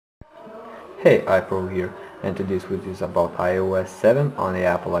Hey, iPro here, and today's video is about iOS 7 on the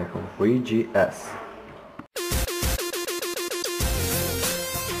Apple iPhone 3GS.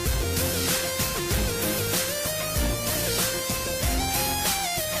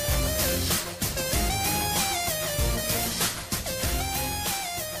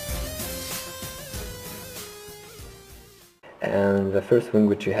 And the first thing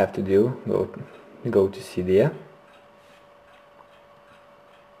which you have to do, go to cydia.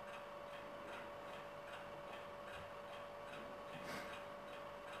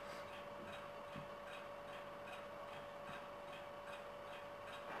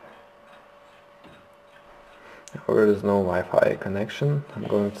 There is no Wi-Fi connection. I'm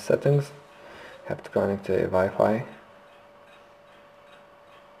going to settings, have to connect to a Wi-Fi.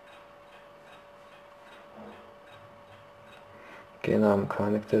 Okay, now I'm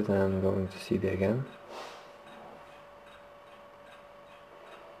connected and I'm going to cydia again.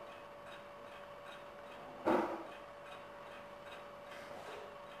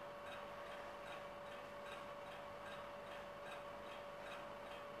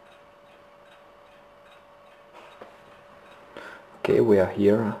 Okay, we are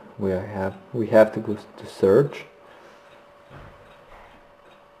here. We have to go to search,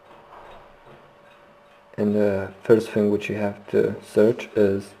 and the first thing which you have to search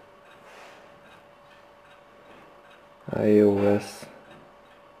is iOS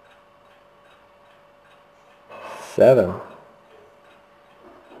 7.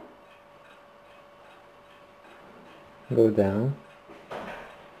 Go down.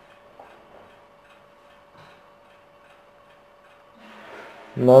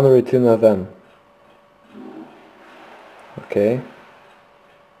 Non-return event. Okay.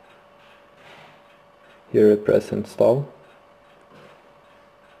 Here press install.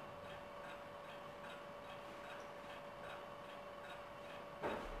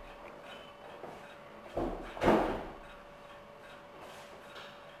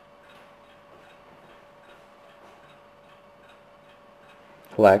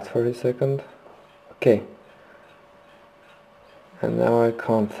 Lagged for a second. Okay. And now I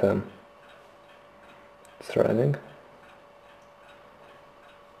confirm. It's running.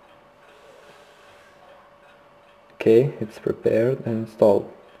 Okay, it's prepared and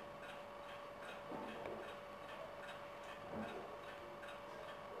installed.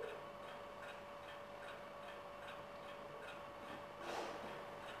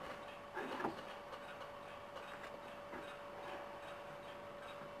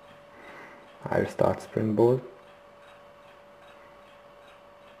 I restart Springboard.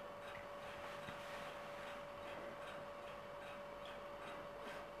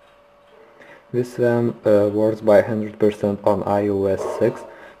 This one works by 100% on iOS 6,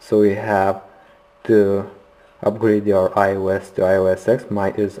 so you have to upgrade your iOS to iOS 6.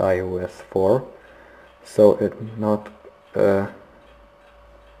 Mine is iOS 4, so it's not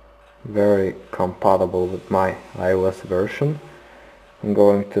very compatible with my iOS version. I'm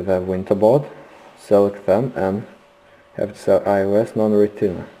going to the winter board, select them, and have to select iOS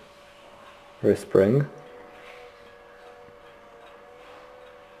non-retina respring.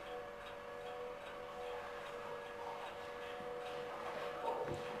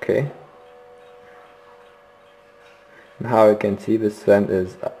 Okay. Now you can see this one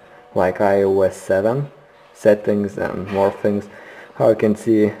is like iOS 7 settings and more things. How you can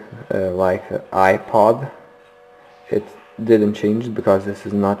see like iPod, it didn't change because this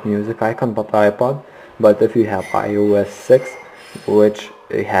is not music icon but iPod. But if you have iOS 6, which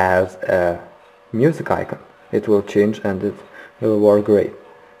has a music icon, it will change and it will work great.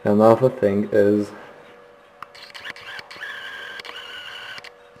 Another thing is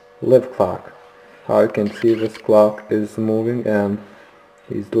live clock. How you can see this clock is moving and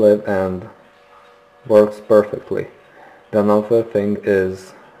is live and works perfectly. Another thing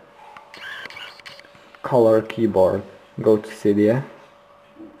is color keyboard. Go to cydia.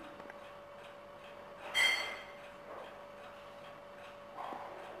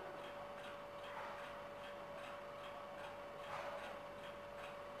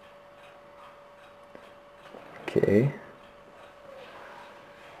 Okay.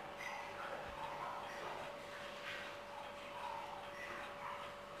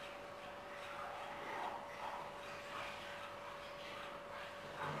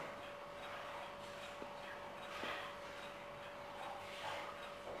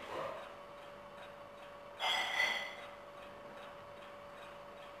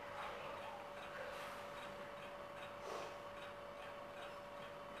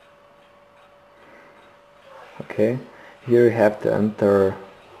 Okay, here you have to enter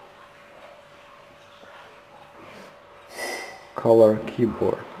color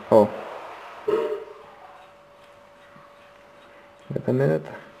keyboard. Oh, a minute.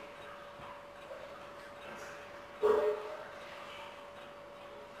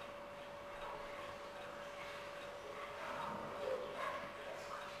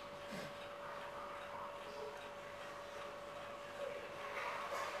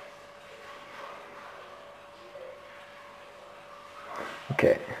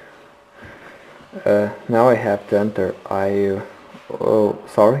 Okay. Now I have to enter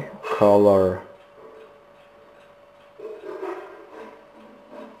color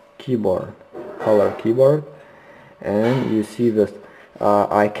keyboard, and you see this.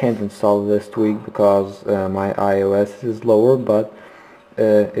 I can't install this tweak because my iOS is lower, but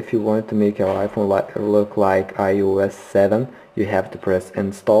if you want to make your iPhone look like iOS 7, you have to press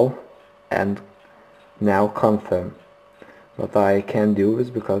install and now confirm. What I can do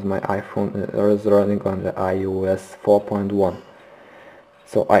is because my iPhone is running on the iOS 4.1.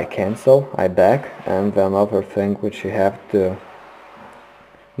 So I cancel, I back, and another thing which you have to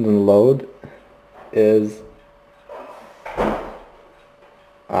download is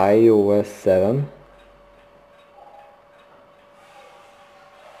iOS 7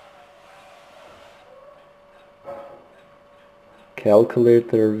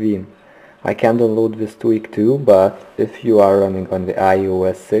 calculator Vim. I can download this tweak too, but if you are running on the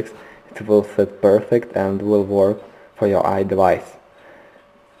iOS 6, it will fit perfect and will work for your iDevice.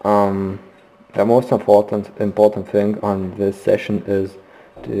 The most important thing on this session is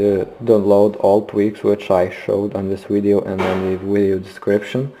to download all tweaks which I showed on this video and on the video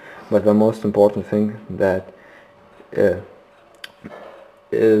description. But the most important thing that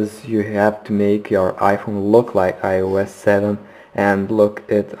is you have to make your iPhone look like iOS 7 and look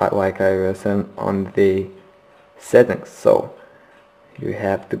it like iOS 7 on the settings. So you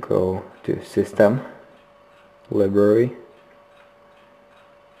have to go to System, Library,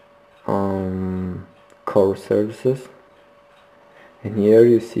 Core Services, and here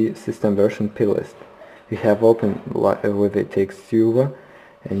you see System Version Plist. You have open with a text viewer,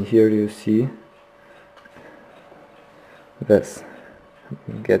 and here you see this.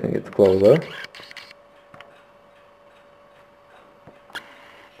 I'm getting it closer.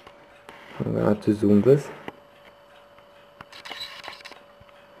 I'm going to zoom this.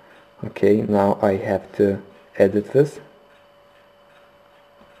 Okay, now I have to edit this.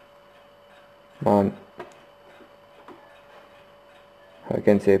 I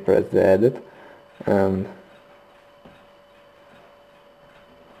can say press the edit and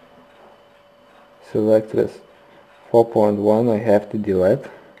select this 4.1. I have to delete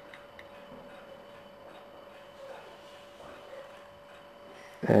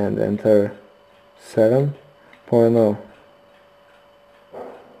and enter 7.0.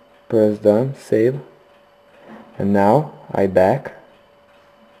 Press done, save, and now I back,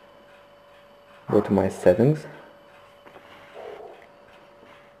 go to my settings.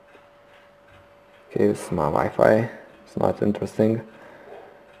 Okay, this is my Wi-Fi. It's not interesting.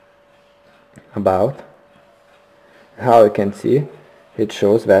 About. How you can see, it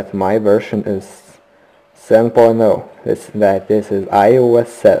shows that my version is 7.0. This is iOS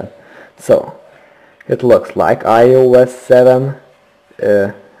 7. So it looks like iOS 7,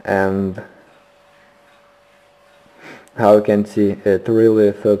 and how you can see, it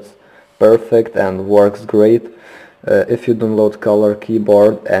really fits perfect and works great. If you download color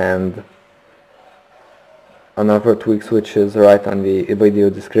keyboard and another tweaks which is right on the video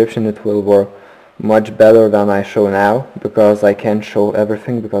description, it will work much better than I show now, because I can't show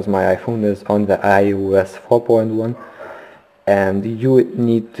everything because my iPhone is on the iOS 4.1 and you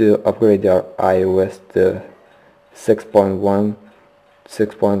need to upgrade your iOS to 6.1,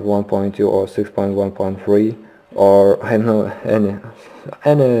 6.1.2 or 6.1.3 or I don't know,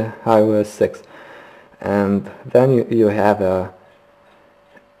 any iOS 6, and then you have a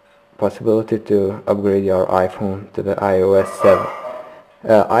possibility to upgrade your iPhone to the iOS 7.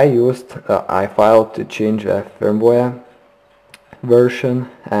 I used iFile to change the firmware version,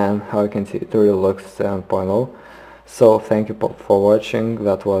 and how you can see, it really looks 7.0. So thank you for watching.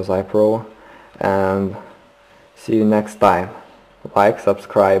 That was iPro, and see you next time. Like,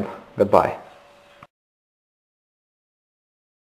 subscribe, goodbye.